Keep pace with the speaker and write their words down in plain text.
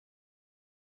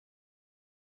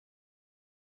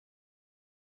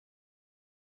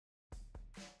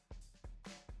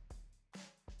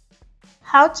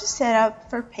How to set up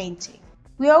for painting.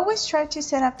 We always try to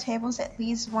set up tables at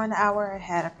least 1 hour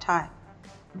ahead of time,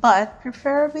 but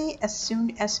preferably as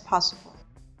soon as possible.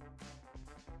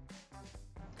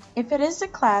 If it is a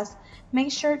class,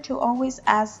 make sure to always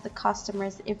ask the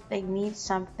customers if they need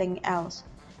something else,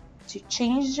 to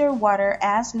change their water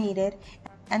as needed,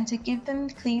 and to give them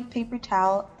clean paper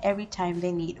towel every time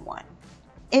they need one.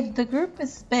 If the group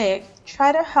is big,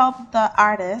 try to help the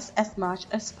artist as much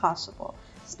as possible,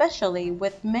 especially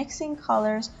with mixing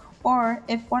colors or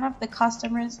if one of the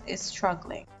customers is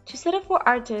struggling. To set up for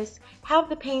artists, have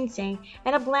the painting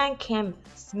and a blank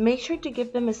canvas. Make sure to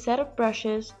give them a set of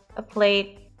brushes, a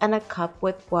plate, and a cup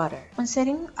with water. When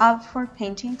setting up for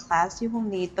painting class, you will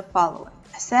need the following: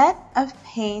 a set of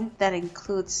paint that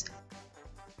includes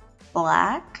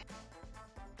black,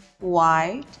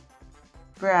 white,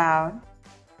 brown,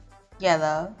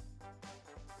 yellow,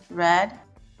 red,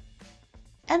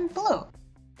 and blue.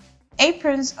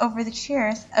 Aprons over the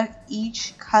chairs of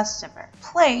each customer,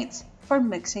 plates for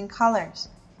mixing colors,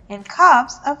 and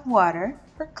cups of water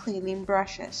for cleaning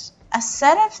brushes. A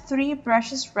set of 3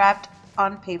 brushes wrapped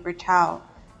on paper towel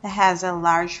that has a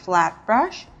large flat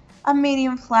brush, a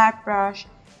medium flat brush,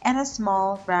 and a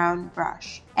small round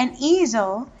brush. An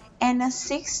easel and a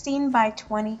 16 by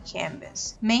 20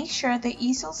 canvas. Make sure the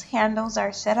easel's handles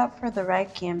are set up for the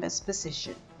right canvas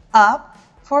position. Up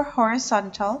for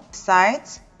horizontal,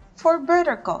 sides for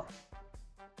vertical.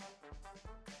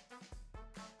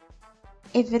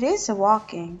 If it is a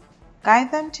walk-in,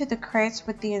 guide them to the crates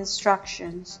with the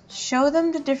instructions. Show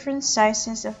them the different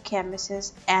sizes of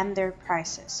canvases and their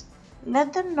prices.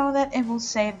 Let them know that it will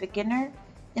say beginner,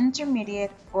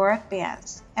 intermediate, or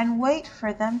advanced, and wait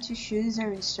for them to choose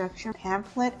their instruction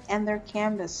pamphlet and their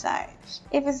canvas size.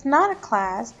 If it's not a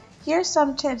class, here are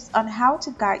some tips on how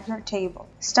to guide your table.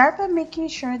 Start by making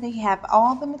sure they have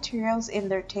all the materials in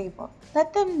their table.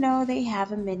 Let them know they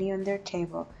have a menu on their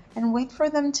table and wait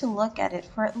for them to look at it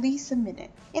for at least a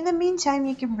minute. In the meantime,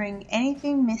 you can bring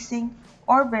anything missing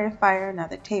or verify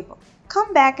another table.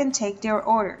 Come back and take their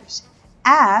orders.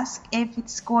 Ask if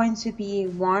it's going to be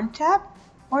one tab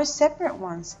or separate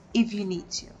ones if you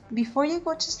need to. Before you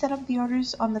go to set up the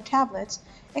orders on the tablets,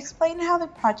 explain how the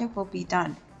project will be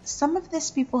done. Some of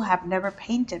these people have never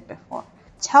painted before.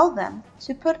 Tell them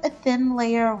to put a thin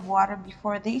layer of water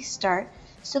before they start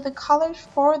so the colors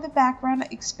for the background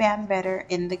expand better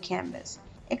in the canvas.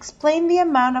 Explain the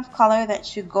amount of color that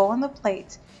should go on the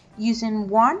plates, using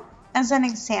 1 as an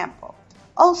example.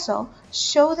 Also,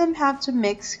 show them how to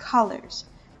mix colors,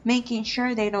 making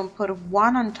sure they don't put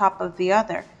one on top of the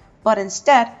other, but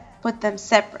instead put them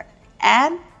separate,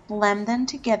 and blend them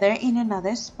together in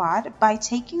another spot by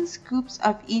taking scoops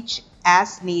of each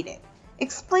as needed.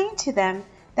 Explain to them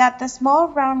that the small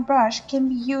round brush can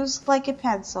be used like a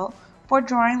pencil for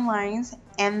drawing lines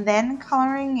and then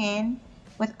coloring in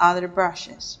with other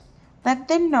brushes. Let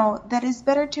them know that it's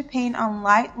better to paint on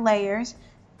light layers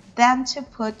than to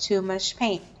put too much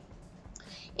paint.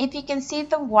 If you can see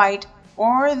the white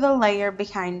or the layer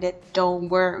behind it, don't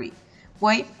worry.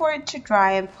 Wait for it to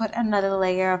dry and put another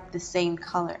layer of the same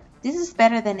color. This is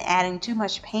better than adding too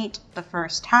much paint the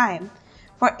first time,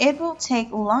 for it will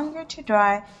take longer to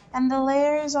dry and the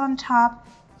layers on top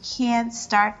can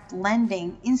start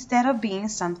blending instead of being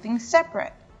something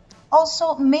separate.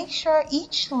 Also, make sure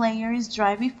each layer is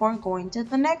dry before going to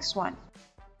the next one.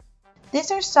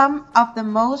 These are some of the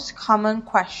most common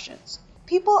questions.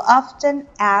 People often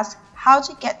ask how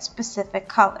to get specific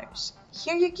colors.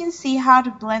 Here you can see how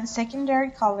to blend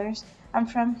secondary colors,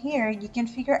 and from here you can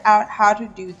figure out how to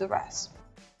do the rest.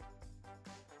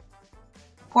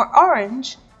 For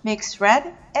orange, mix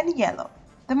red and yellow.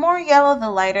 The more yellow, the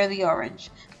lighter the orange.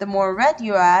 The more red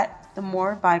you add, the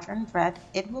more vibrant red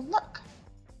it will look.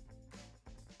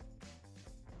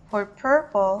 For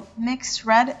purple, mix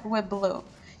red with blue.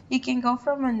 You can go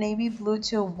from a navy blue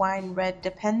to a wine red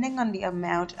depending on the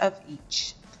amount of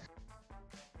each.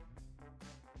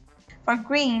 For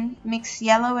green, mix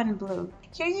yellow and blue.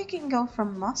 Here you can go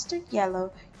from mustard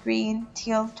yellow, green,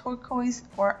 teal, turquoise,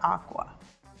 or aqua.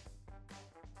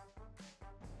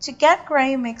 To get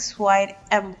gray, mix white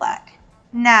and black.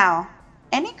 Now,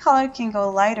 any color can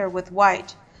go lighter with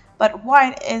white, but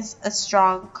white is a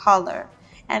strong color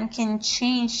and can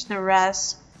change the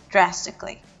rest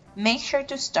drastically. Make sure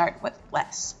to start with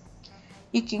less.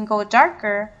 You can go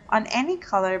darker on any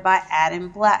color by adding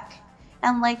black.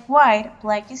 And like white,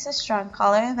 black is a strong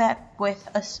color that with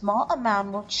a small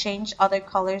amount will change other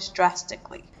colors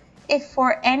drastically. If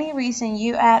for any reason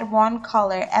you add one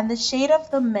color and the shade of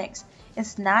the mix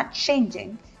is not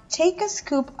changing, take a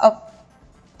scoop of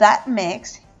that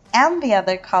mix and the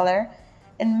other color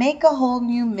and make a whole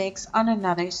new mix on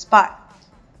another spot.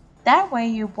 That way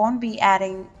you won't be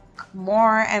adding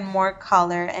more and more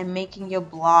color and making your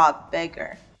blob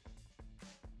bigger.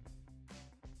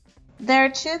 There are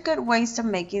two good ways of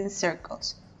making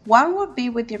circles. One would be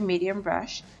with your medium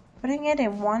brush, putting it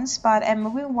in one spot and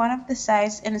moving one of the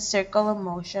sides in a circular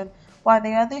motion while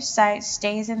the other side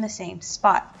stays in the same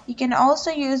spot. You can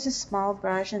also use a small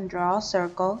brush and draw a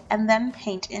circle and then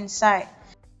paint inside.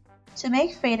 To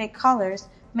make faded colors,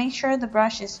 make sure the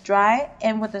brush is dry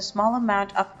and with a small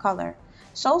amount of color,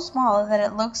 so small that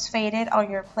it looks faded on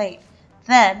your plate.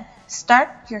 Then,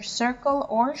 start your circle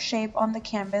or shape on the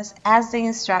canvas as the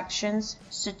instructions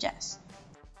suggest.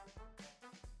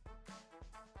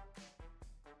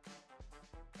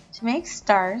 To make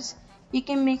stars, you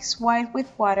can mix white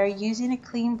with water using a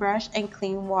clean brush and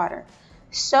clean water.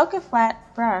 Soak a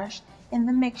flat brush in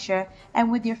the mixture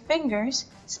and with your fingers,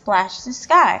 splash the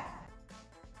sky.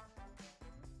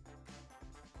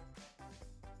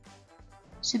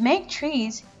 To make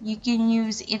trees, you can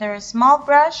use either a small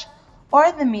brush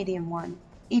or the medium one.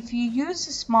 If you use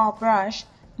a small brush,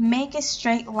 make a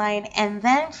straight line and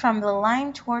then from the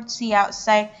line towards the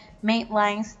outside, make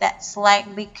lines that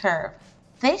slightly curve.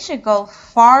 They should go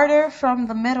farther from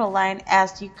the middle line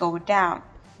as you go down.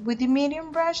 With the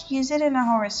medium brush, use it in a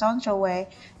horizontal way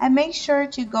and make sure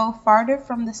to go farther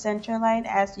from the center line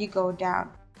as you go down.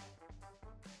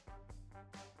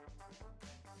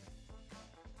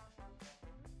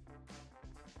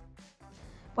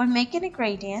 When making a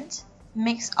gradient,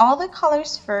 mix all the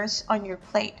colors first on your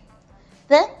plate.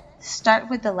 Then, start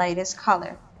with the lightest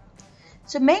color.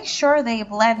 To make sure they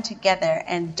blend together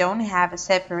and don't have a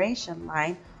separation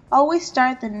line, always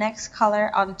start the next color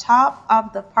on top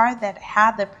of the part that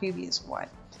had the previous one.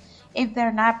 If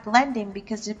they're not blending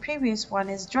because the previous one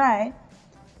is dry,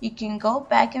 you can go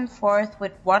back and forth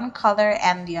with one color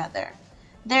and the other.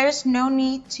 There's no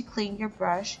need to clean your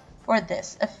brush for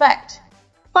this effect.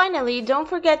 Finally, don't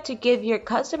forget to give your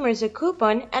customers a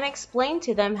coupon and explain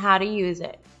to them how to use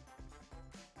it.